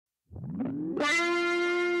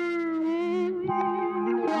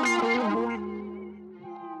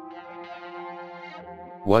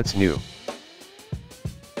What's new?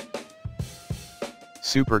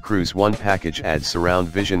 Super Cruise 1 package adds surround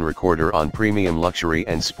vision recorder on premium luxury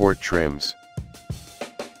and sport trims.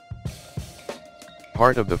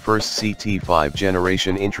 Part of the first CT5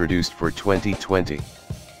 generation introduced for 2020.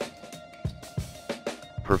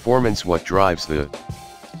 Performance: what drives the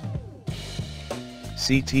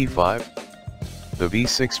CT5? The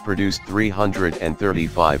V6 produced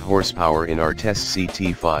 335 horsepower in our test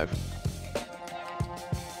CT5.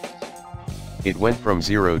 It went from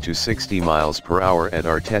 0 to 60 miles per hour at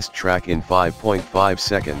our test track in 5.5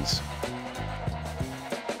 seconds.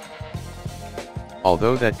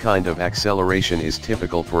 Although that kind of acceleration is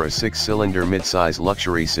typical for a 6-cylinder midsize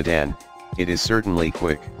luxury sedan, it is certainly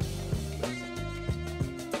quick.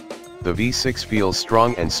 The V6 feels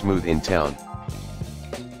strong and smooth in town.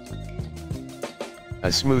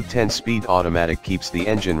 A smooth 10-speed automatic keeps the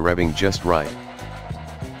engine revving just right.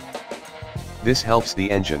 This helps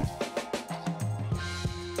the engine.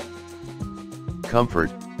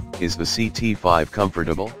 Comfort: is the CT5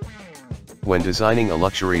 comfortable? When designing a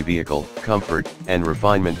luxury vehicle, comfort and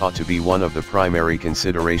refinement ought to be one of the primary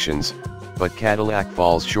considerations, but Cadillac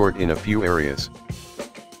falls short in a few areas.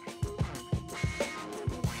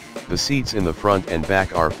 The seats in the front and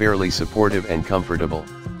back are fairly supportive and comfortable.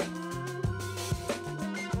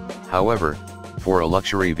 However, for a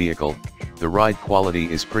luxury vehicle, the ride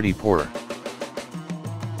quality is pretty poor.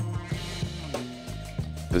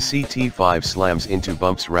 The CT5 slams into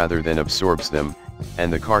bumps rather than absorbs them,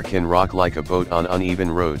 and the car can rock like a boat on uneven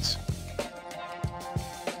roads.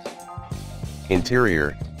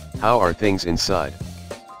 Interior: how are things inside?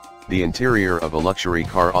 The interior of a luxury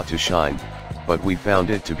car ought to shine, but we found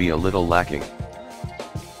it to be a little lacking.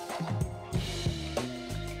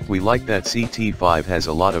 We like that CT5 has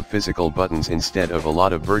a lot of physical buttons instead of a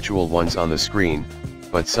lot of virtual ones on the screen,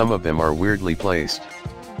 but some of them are weirdly placed.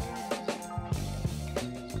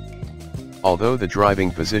 Although the driving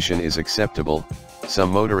position is acceptable, some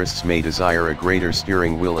motorists may desire a greater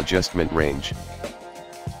steering wheel adjustment range.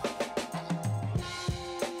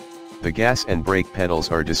 The gas and brake pedals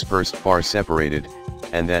are dispersed far separated,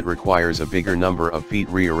 and that requires a bigger number of feet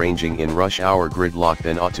rearranging in rush hour gridlock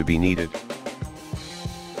than ought to be needed.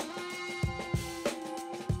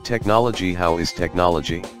 Technology: how is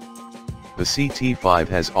technology? The CT5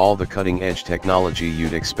 has all the cutting-edge technology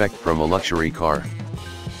you'd expect from a luxury car.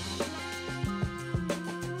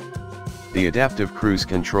 The adaptive cruise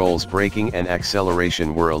controls, braking and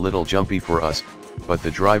acceleration were a little jumpy for us, but the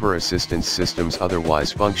driver assistance systems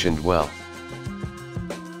otherwise functioned well.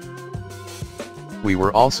 We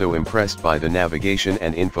were also impressed by the navigation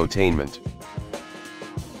and infotainment.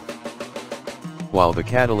 While the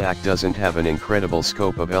Cadillac doesn't have an incredible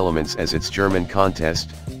scope of elements as its German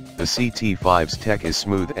contest, the CT5's tech is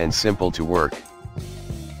smooth and simple to work.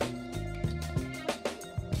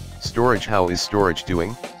 Storage: how is storage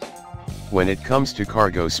doing? When it comes to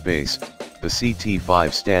cargo space, the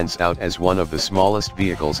CT5 stands out as one of the smallest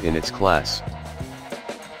vehicles in its class.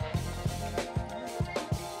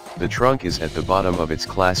 The trunk is at the bottom of its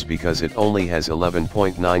class because it only has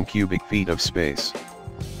 11.9 cubic feet of space.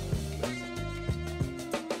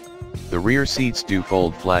 The rear seats do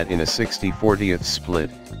fold flat in a 60/40th split,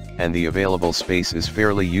 and the available space is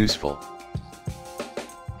fairly useful.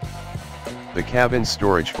 The cabin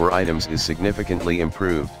storage for items is significantly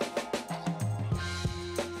improved.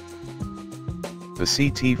 The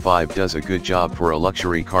CT5 does a good job for a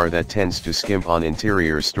luxury car that tends to skimp on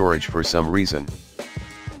interior storage for some reason.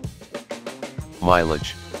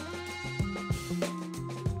 Mileage: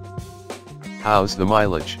 how's the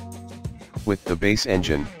mileage? With the base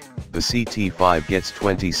engine, the CT5 gets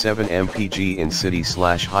 27 mpg in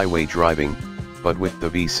city/highway driving, but with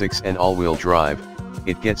the V6 and all-wheel drive,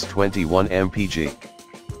 it gets 21 mpg.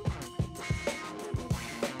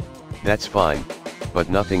 That's fine,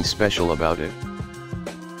 but nothing special about it.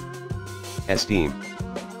 Esteem: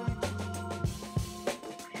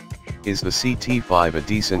 is the CT5 a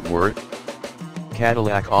decent worth?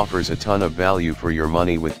 Cadillac offers a ton of value for your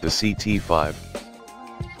money with the CT5.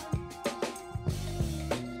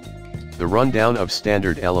 The rundown of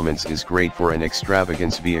standard elements is great for an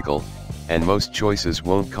extravagance vehicle, and most choices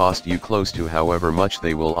won't cost you close to however much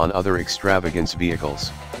they will on other extravagance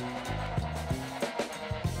vehicles.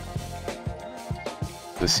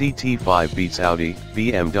 The CT5 beats Audi,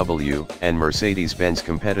 BMW, and Mercedes-Benz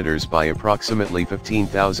competitors by approximately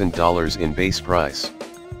 $15,000 in base price.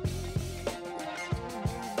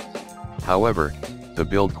 However, the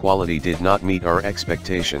build quality did not meet our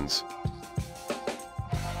expectations.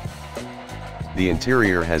 The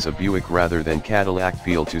interior has a Buick rather than Cadillac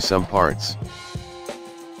feel to some parts.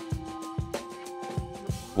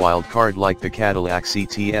 wildcard like the Cadillac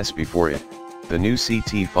CTS before it, the new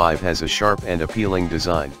CT5 has a sharp and appealing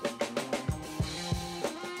design.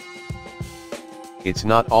 It's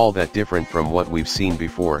not all that different from what we've seen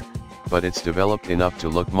before, but it's developed enough to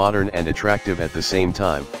look modern and attractive at the same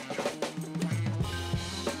time.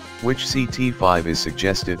 Which CT5 is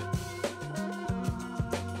suggested?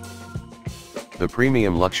 The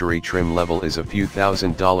premium luxury trim level is a few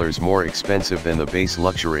 $1,000s more expensive than the base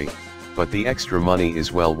luxury, but the extra money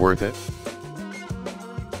is well worth it.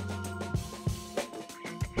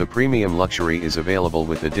 The premium luxury is available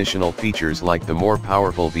with additional features like the more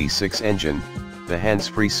powerful V6 engine, the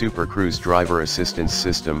hands-free Super Cruise driver assistance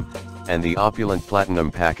system, and the opulent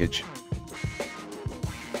Platinum package.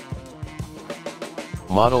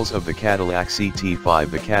 Models of the Cadillac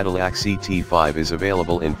CT5. The Cadillac CT5 is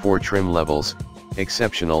available in 4 trim levels: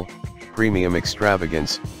 Exceptional, Premium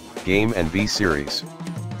Extravagance, Game and V-Series.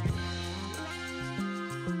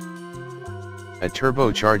 A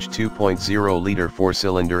turbocharged 2.0-liter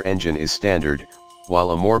 4-cylinder engine is standard, while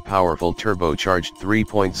a more powerful turbocharged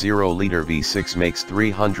 3.0-liter V6 makes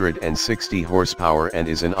 360 horsepower and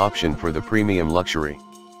is an option for the premium luxury.